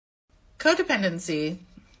Codependency,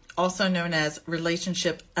 also known as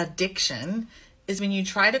relationship addiction, is when you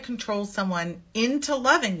try to control someone into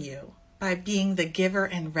loving you by being the giver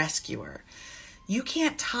and rescuer. You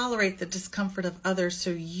can't tolerate the discomfort of others,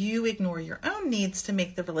 so you ignore your own needs to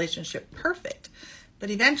make the relationship perfect.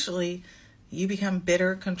 But eventually, you become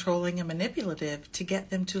bitter, controlling, and manipulative to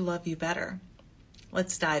get them to love you better.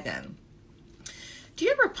 Let's dive in. Do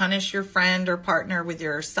you ever punish your friend or partner with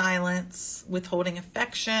your silence, withholding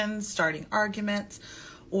affection, starting arguments,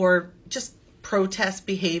 or just protest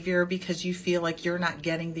behavior because you feel like you're not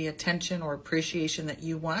getting the attention or appreciation that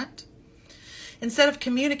you want? Instead of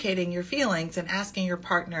communicating your feelings and asking your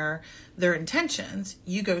partner their intentions,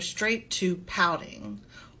 you go straight to pouting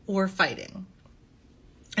or fighting.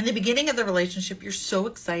 In the beginning of the relationship, you're so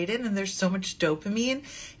excited and there's so much dopamine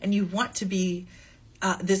and you want to be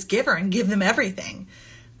this giver and give them everything.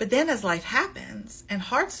 But then as life happens and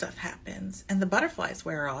hard stuff happens and the butterflies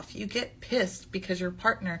wear off, you get pissed because your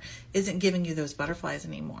partner isn't giving you those butterflies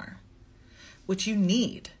anymore, which you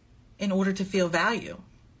need in order to feel value.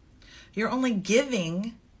 You're only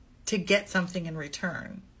giving to get something in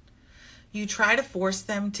return. You try to force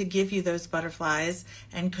them to give you those butterflies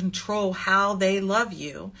and control how they love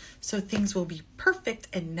you so things will be perfect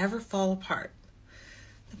and never fall apart.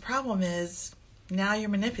 The problem is now you're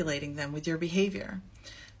manipulating them with your behavior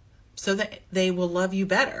so that they will love you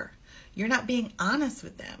better. You're not being honest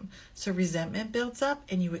with them. So resentment builds up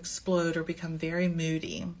and you explode or become very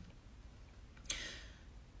moody.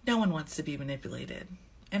 No one wants to be manipulated.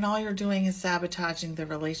 And all you're doing is sabotaging the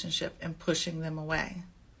relationship and pushing them away.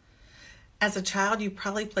 As a child, you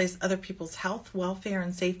probably placed other people's health, welfare,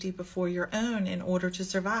 and safety before your own in order to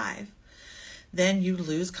survive. Then you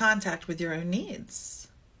lose contact with your own needs,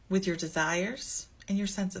 with your desires, and your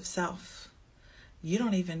sense of self. You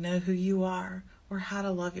don't even know who you are or how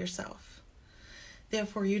to love yourself.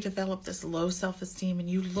 Therefore, you develop this low self-esteem and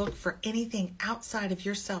you look for anything outside of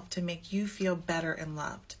yourself to make you feel better and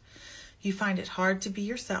loved. You find it hard to be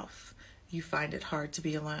yourself. You find it hard to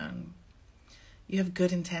be alone. You have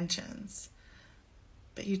good intentions,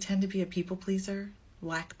 but you tend to be a people pleaser,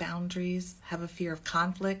 lack boundaries, have a fear of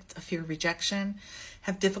conflict, a fear of rejection,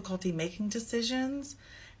 have difficulty making decisions,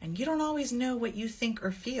 and you don't always know what you think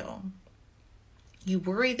or feel. You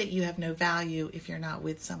worry that you have no value if you're not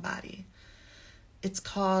with somebody. It's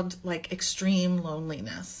called like extreme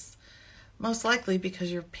loneliness. Most likely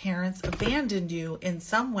because your parents abandoned you in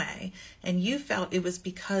some way and you felt it was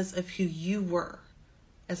because of who you were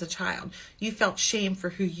as a child. You felt shame for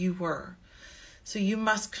who you were. So you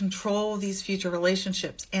must control these future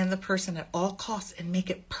relationships and the person at all costs and make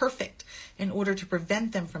it perfect in order to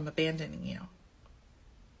prevent them from abandoning you.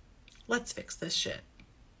 Let's fix this shit.